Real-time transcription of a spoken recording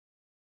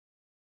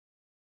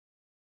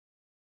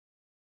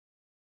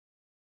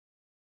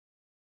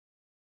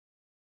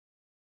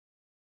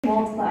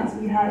Waltz class.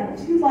 We had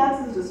 2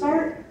 boxes to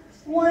start.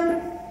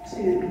 1,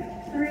 2,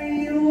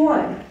 3,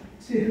 1,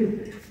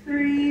 2,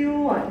 3,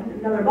 1.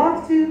 Another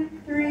box, 2,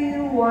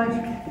 3, 1.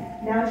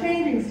 Now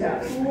changing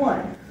steps.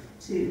 1,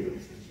 2,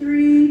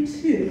 3,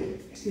 2,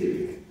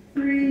 2,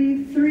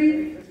 3,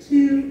 3,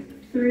 2,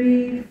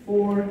 3,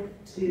 4,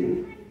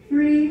 2,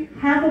 3.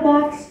 Half a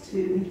box,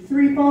 2,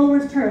 3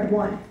 followers, turn.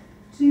 1,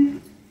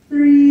 2,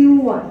 3,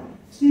 1,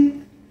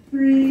 2,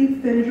 3.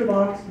 Finish a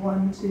box.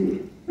 1,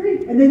 2,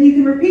 3. And then you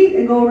can repeat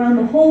and go around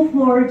the whole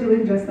floor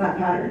doing just that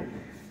pattern.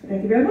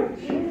 Thank you very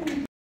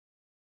much.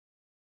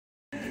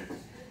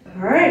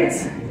 All right,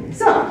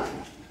 so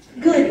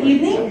good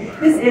evening.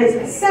 This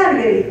is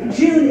Saturday,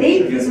 June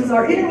 8th. This is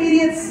our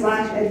intermediate /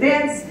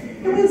 advanced,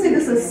 and we'll say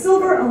this is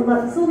silver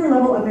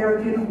level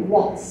American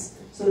Waltz.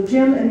 So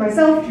Jim and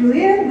myself,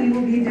 Julianne, we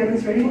will be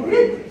demonstrating what we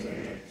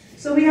did.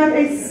 So we have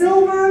a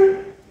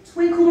silver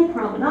twinkle to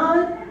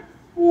promenade.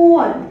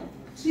 1,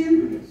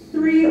 2,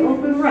 3,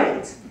 open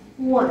right.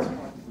 1,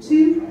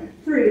 2,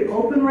 3,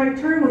 open right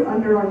turn with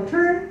underarm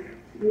turn.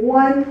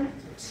 1,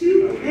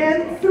 2,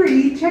 and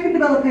 3. Check and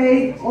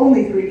developé,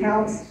 only 3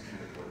 counts.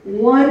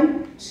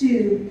 1,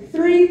 2,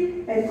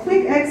 3, and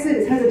quick exit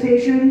is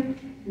hesitation.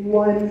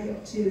 1,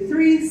 2,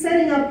 3,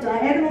 setting up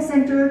diagonal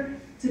center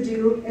to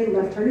do a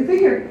left turning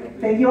figure.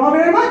 Thank you all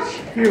very much.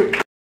 Thank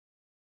you.